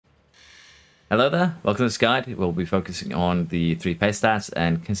Hello there, welcome to this guide. We'll be focusing on the 3 pace stats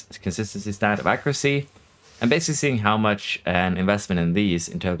and consistency stat of accuracy, and basically seeing how much an investment in these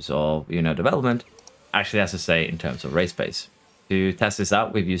in terms of development actually has to say in terms of race pace. To test this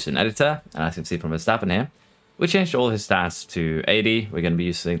out, we've used an editor, and as you can see from Verstappen here, we changed all his stats to 80. We're going to be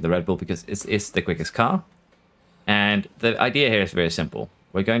using the Red Bull because it's the quickest car. And the idea here is very simple.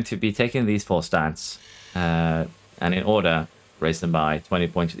 We're going to be taking these 4 stats and in order raise them by 20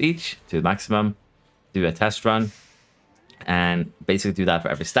 points each to the maximum, do a test run, and basically do that for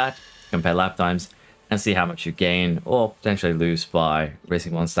every stat, compare lap times, and see how much you gain or potentially lose by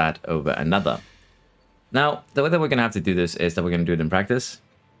racing one stat over another. Now, the way that we're going to have to do this is that we're going to do it in practice,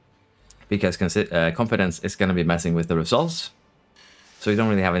 because confidence is going to be messing with the results, so we don't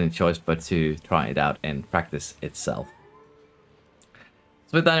really have any choice but to try it out in practice itself.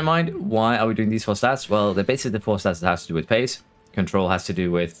 So with that in mind, why are we doing these 4 stats? Well, they're basically the 4 stats that has to do with pace. Control has to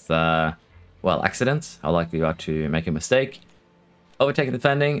do with, well, accidents, how likely you are to make a mistake. Overtaking,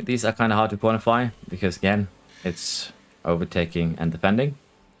 defending, these are kind of hard to quantify because, again, it's overtaking and defending.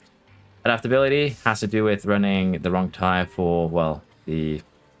 Adaptability has to do with running the wrong tire for, well, the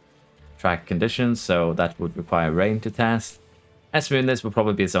track conditions, so that would require rain to test. And smoothness will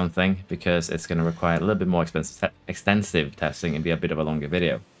probably be its own thing because it's going to require a little bit more extensive testing and be a bit of a longer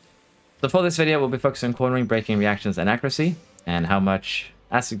video. So for this video, we'll be focusing on cornering, braking, reactions, and accuracy, and how much,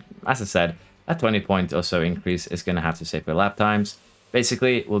 as I said, a 20 point or so increase is going to have to say for lap times.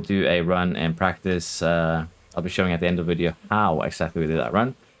 Basically, we'll do a run and practice. I'll be showing at the end of the video how exactly we do that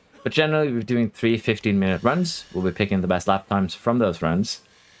run. But generally, we're doing 3 15-minute runs. We'll be picking the best lap times from those runs,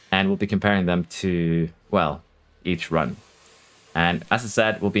 and we'll be comparing them to, well, each run. And as I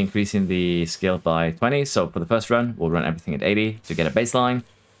said, we'll be increasing the skill by 20. So for the first run, we'll run everything at 80 to get a baseline.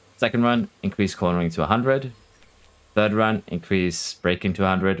 Second run, increase cornering to 100. Third run, increase braking to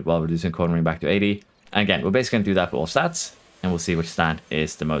 100 while reducing cornering back to 80. And again, we're basically going to do that for all stats, and we'll see which stat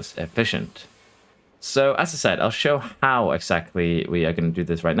is the most efficient. So as I said, I'll show how exactly we are going to do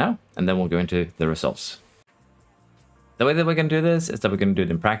this right now, and then we'll go into the results. The way that we're going to do this is that we're going to do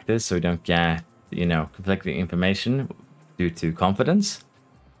it in practice so we don't get, conflicting information due to confidence.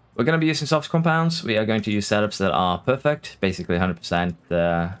 We're going to be using soft compounds. We are going to use setups that are perfect, basically 100%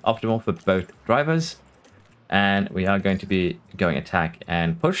 optimal for both drivers. And we are going to be going attack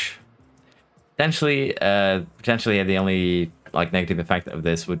and push. Potentially the only negative effect of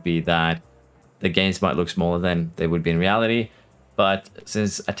this would be that the gains might look smaller than they would be in reality. But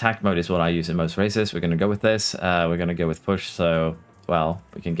since attack mode is what I use in most races, we're going to go with this. We're going to go with push, so, well,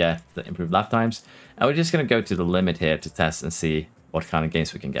 we can get the improved lap times. And we're just going to go to the limit here to test and see what kind of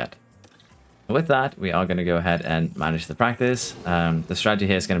gains we can get. And with that, we are going to go ahead and manage the practice. The strategy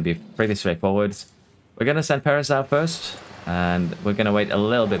here is going to be pretty straightforward. We're going to send Perez out first, and we're going to wait a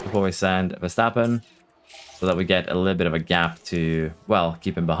little bit before we send Verstappen, so that we get a little bit of a gap to, well,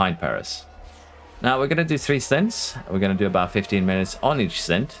 keep him behind Perez. Now, we're going to do 3 stints. We're going to do about 15 minutes on each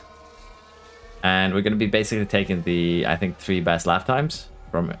stint. And we're going to be basically taking the, I think, 3 best lap times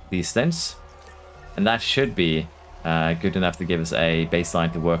from these stints. And that should be good enough to give us a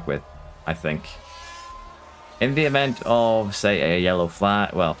baseline to work with, I think. In the event of, say, a yellow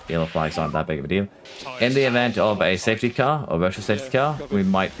flag, well, yellow flags aren't that big of a deal. In the event of a safety car or virtual safety car, we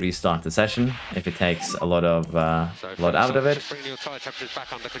might restart the session if it takes a lot out of it.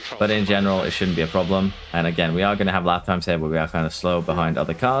 But in general, it shouldn't be a problem. And again, we are going to have lap times here where we are kind of slow behind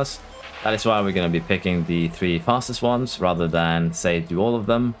other cars. That is why we're going to be picking the 3 fastest ones rather than, say, do all of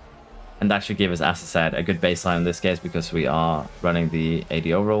them. And that should give us, as I said, a good baseline in this case because we are running the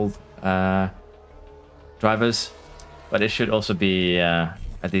 80 overall drivers, but it should also be a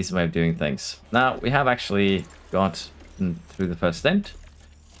decent way of doing things. Now, we have actually got through the first stint,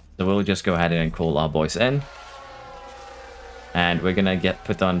 so we'll just go ahead and call our boys in. And we're going to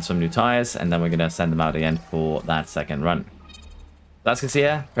put on some new tires, and then we're going to send them out again for that second run. So as you can see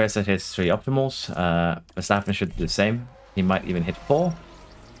here, Perez hits 3 optimals. Verstappen should do the same. He might even hit 4.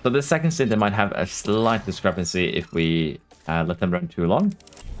 So the second stint, they might have a slight discrepancy if we let them run too long.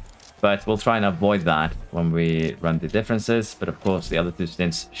 But we'll try and avoid that when we run the differences. But of course, the other 2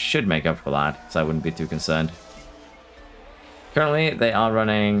 stints should make up for that, so I wouldn't be too concerned. Currently, they are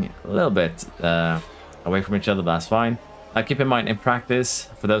running a little bit away from each other, but that's fine. Keep in mind, in practice,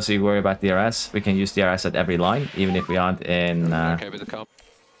 for those of you who worry about DRS, we can use DRS at every line, even if we aren't in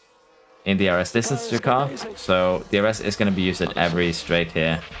DRS distance to the car. So DRS is going to be used at every straight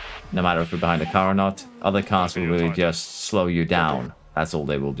here, no matter if we're behind the car or not. Other cars will really just slow you down. That's all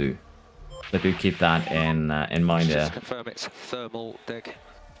they will do. So do keep that in mind here. Confirm it's thermal dig.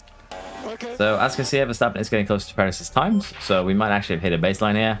 So as you can see, Verstappen is getting close to Perez's times, so we might actually have hit a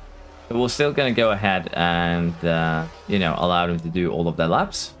baseline here. But we're still going to go ahead and, you know, allow them to do all of their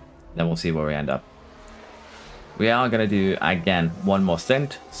laps. Then we'll see where we end up. We are going to do, again, one more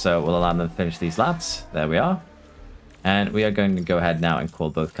stint. So we'll allow them to finish these laps. There we are. And we are going to go ahead now and call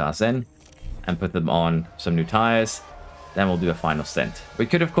both cars in and put them on some new tires. Then we'll do a final stint. We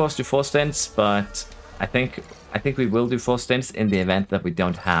could, of course, do 4 stints, but I think we will do 4 stints in the event that we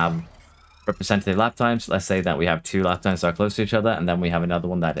don't have representative lap times. Let's say that we have 2 lap times that are close to each other, and then we have another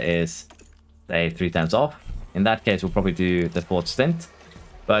one that is, say, 3 times off. In that case, we'll probably do the 4th stint.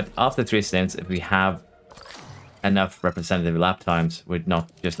 But after 3 stints, if we have enough representative lap times, we're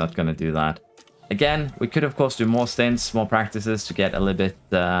just not going to do that. Again, we could, of course, do more stints, more practices to get a little bit,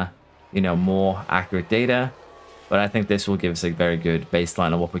 you know, more accurate data. But I think this will give us a very good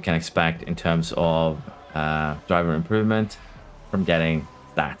baseline of what we can expect in terms of driver improvement from getting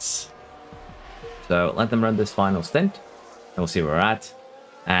stats. So let them run this final stint, and we'll see where we're at.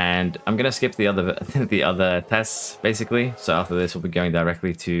 And I'm gonna skip the other tests basically. So after this, we'll be going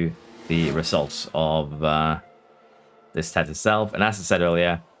directly to the results of this test itself. And as I said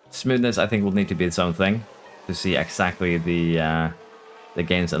earlier, smoothness I think will need to be its own thing to see exactly the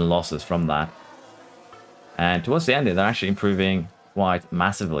gains and losses from that. And towards the end, they're actually improving quite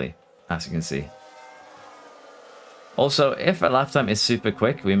massively, as you can see. Also, if a lap time is super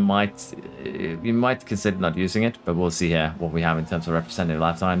quick, we might consider not using it, but we'll see here what we have in terms of representative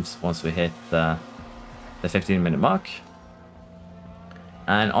lap times once we hit the 15-minute mark.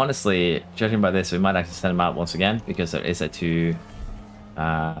 And honestly, judging by this, we might actually send them out once again because there is a 2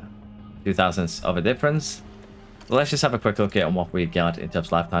 thousandths of a difference. So let's just have a quick look at what we got in terms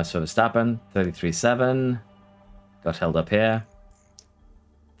of lap times for Verstappen. 33.7. Got held up here.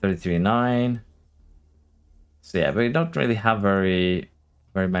 33.9. So yeah, we don't really have very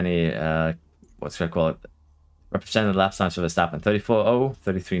many, what should I call it? Representative lap times for Verstappen. 34.0,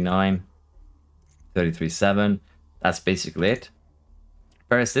 33.9, 33.7. That's basically it.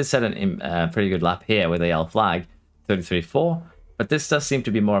 Perez did set a pretty good lap here with a yellow flag. 33.4. But this does seem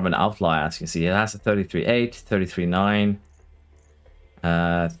to be more of an outlier, as you can see. It has a 33.8,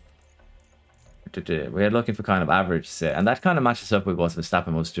 33.9. We're looking for kind of averages here. And that kind of matches up with what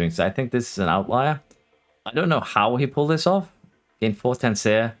Verstappen was doing. So I think this is an outlier. I don't know how he pulled this off. Gained 4 tenths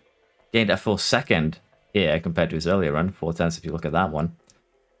here. Gained a full second here compared to his earlier run. 4 tenths if you look at that one.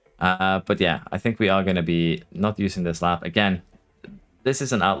 But yeah, I think we are going to be not using this lap. Again, this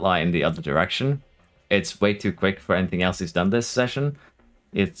is an outlier in the other direction. It's way too quick for anything else he's done this session.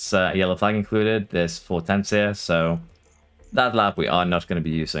 It's yellow flag included. There's 4 tenths here. So that lap we are not going to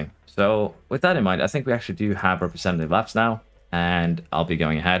be using. So with that in mind, I think we actually do have representative laps now. And I'll be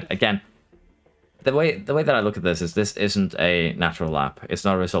going ahead. Again, the way that I look at this isn't a natural lap. It's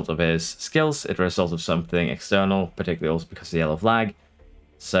not a result of his skills. It's a result of something external, particularly also because of the yellow flag.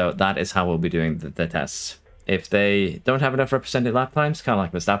 So that is how we'll be doing the tests. If they don't have enough representative lap times, kind of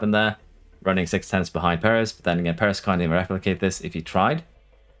like Verstappen there, running 6 tenths behind Perez, but then again, Perez can't even replicate this if he tried.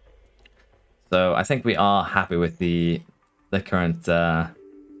 So I think we are happy with the current lap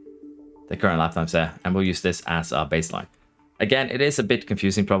times there, and we'll use this as our baseline. Again, it is a bit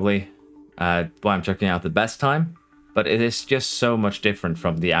confusing probably why I'm checking out the best time, but it is just so much different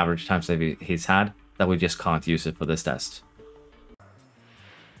from the average times that he's had that we just can't use it for this test.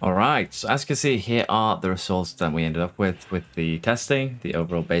 Alright, so as you can see, here are the results that we ended up with the testing. The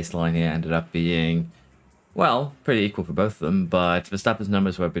overall baseline here ended up being, well, pretty equal for both of them, but Verstappen's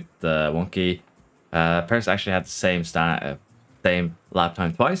numbers were a bit wonky. Perez actually had the same lap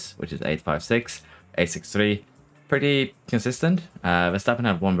time twice, which is 8.56, 8.63. Pretty consistent. Verstappen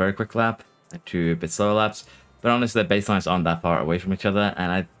had 1 very quick lap and 2 a bit slower laps, but honestly, the baselines aren't that far away from each other,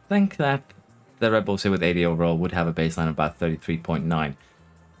 and I think that the Red Bulls here with 80 overall would have a baseline of about 33.9.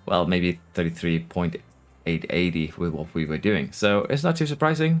 Well, maybe 33.880 with what we were doing. So it's not too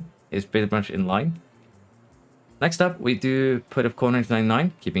surprising. It's pretty much in line. Next up, we do put up cornering to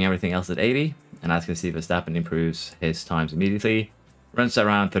 99, keeping everything else at 80. And as you can see, Verstappen improves his times immediately. Runs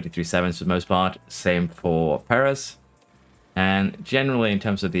around 33.7 for the most part. Same for Perez. And generally, in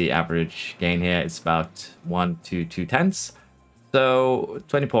terms of the average gain here, it's about 1 to 2 tenths. So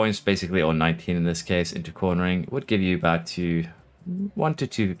 20 points, basically, or 19 in this case, into cornering would give you about 1 to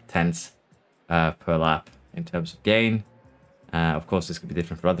 2 tenths per lap in terms of gain. Of course, this could be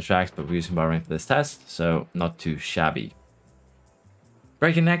different for other tracks, but we're using Bahrain for this test, so not too shabby.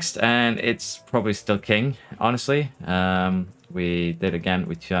 Braking next, and it's probably still king, honestly. We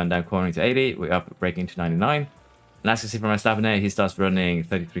turned down cornering to 80, we're up braking to 99. And as you see from my Verstappen here, he starts running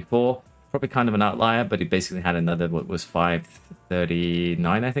 33.4. Probably kind of an outlier, but he basically had another, what was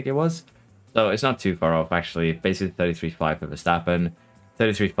 5.39, I think it was. So it's not too far off, actually. Basically 33.5 for Verstappen,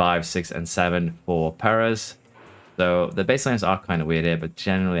 33.5, 6, and 7 for Perez. So the baselines are kind of weird here, but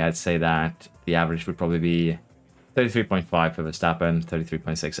generally I'd say that the average would probably be 33.5 for Verstappen,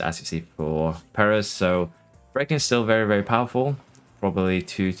 33.6 as you see for Perez. So braking is still very, very powerful. Probably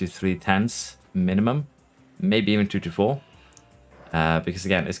 2 to 3 tenths minimum, maybe even 2 to 4. Because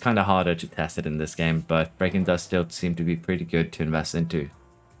again, it's kind of harder to test it in this game, but braking does still seem to be pretty good to invest into.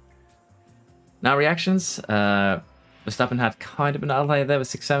 Now reactions, Verstappen had kind of an outlier there with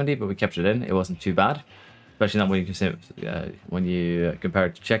 670, but we kept it in. It wasn't too bad, especially not when you consider when you compare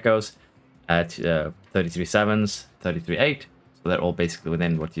it to Checo's at 33.7s, 33.8. So they're all basically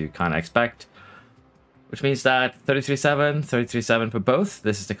within what you kind of expect, which means that 33.7, 33.7 for both.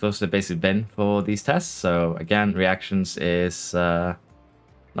 This is the closest they've basically been for these tests. So again, reactions is not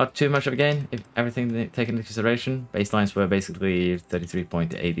too much of a gain if everything taken into consideration. Baselines were basically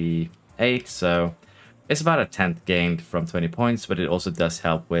 33.88, so it's about a 10th gained from 20 points, but it also does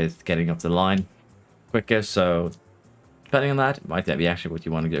help with getting up the line quicker. So depending on that, it might be actually what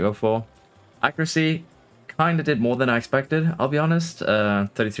you want to go for. Accuracy kind of did more than I expected, I'll be honest.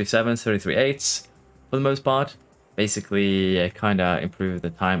 33.7s, 33.8s for the most part. Basically, kind of improved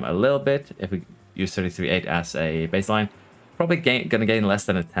the time a little bit if we use 33.8 as a baseline. Probably gonna gain less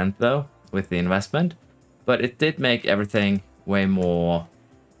than a tenth though with the investment, but it did make everything way more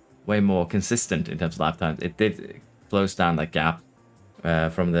consistent in terms of lap times. It did close down that gap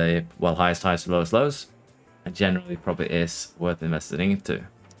from the highest highs to lowest lows, and generally probably is worth investing into.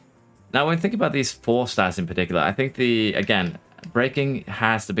 Now, when we think about these 4 stats in particular, I think again, braking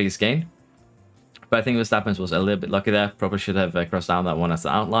has the biggest gain, but I think Verstappen's was a little bit lucky there. Probably should have crossed down that one as the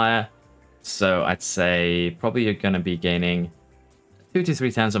outlier. So I'd say probably you're going to be gaining 2 to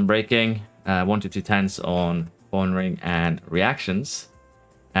 3 tenths on braking, 1 to 2 tenths on cornering and reactions,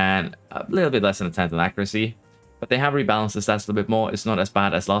 and a little bit less than a tenth on accuracy. But they have rebalanced the stats a little bit more. It's not as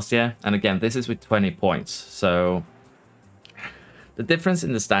bad as last year. And again, this is with 20 points. So the difference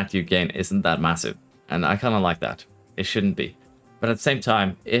in the stat you gain isn't that massive. And I kind of like that. It shouldn't be. But at the same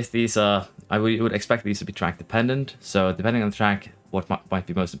time, if these are, I would expect these to be track dependent. So depending on the track, what might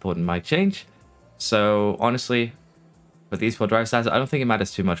be most important might change. So honestly, for these 4 drive stats, I don't think it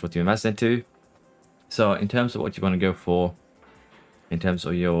matters too much what you invest into. So in terms of what you want to go for, in terms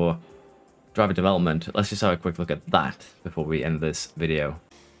of your driver development, let's just have a quick look at that before we end this video.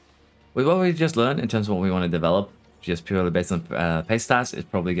 With what we just learned in terms of what we want to develop, just purely based on pace stats, it's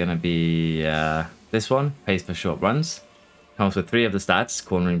probably going to be this one, pace for short runs. Comes with 3 of the stats,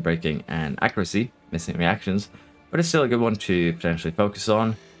 cornering, braking, and accuracy, missing reactions, but it's still a good one to potentially focus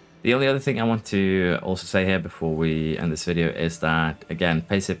on. The only other thing I want to also say here before we end this video is that, again,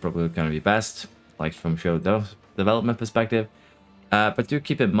 pace is probably going to be best, like from show development perspective. But do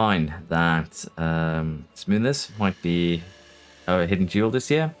keep in mind that smoothness might be a hidden jewel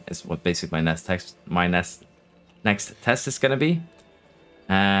this year. It's what basically my next test is going to be.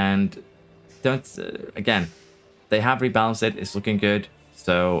 And don't, again, they have rebalanced it. It's looking good.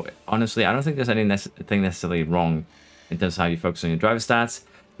 So honestly, I don't think there's anything necessarily wrong in terms of how you focus on your driver stats.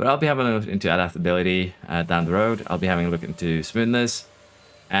 But I'll be having a look into adaptability down the road. I'll be having a look into smoothness.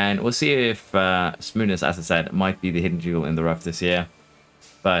 And we'll see if smoothness, as I said, might be the hidden jewel in the rough this year.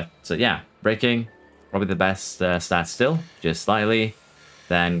 But so yeah, braking, probably the best stat still, just slightly.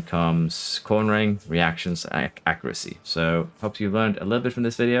 Then comes cornering, reactions, accuracy. So hope you learned a little bit from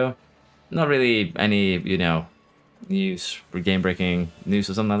this video. Not really any, news for game breaking news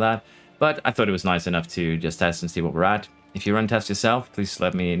or something like that. But I thought it was nice enough to just test and see what we're at. If you run tests yourself, please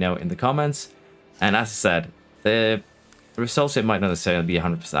let me know in the comments. And as I said, the results, it might not necessarily be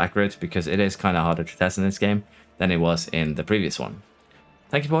 100% accurate because it is kind of harder to test in this game than it was in the previous one.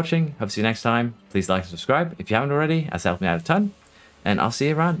 Thank you for watching. Hope to see you next time. Please like and subscribe if you haven't already, as it helped me out a ton. And I'll see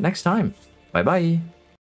you around next time. Bye bye.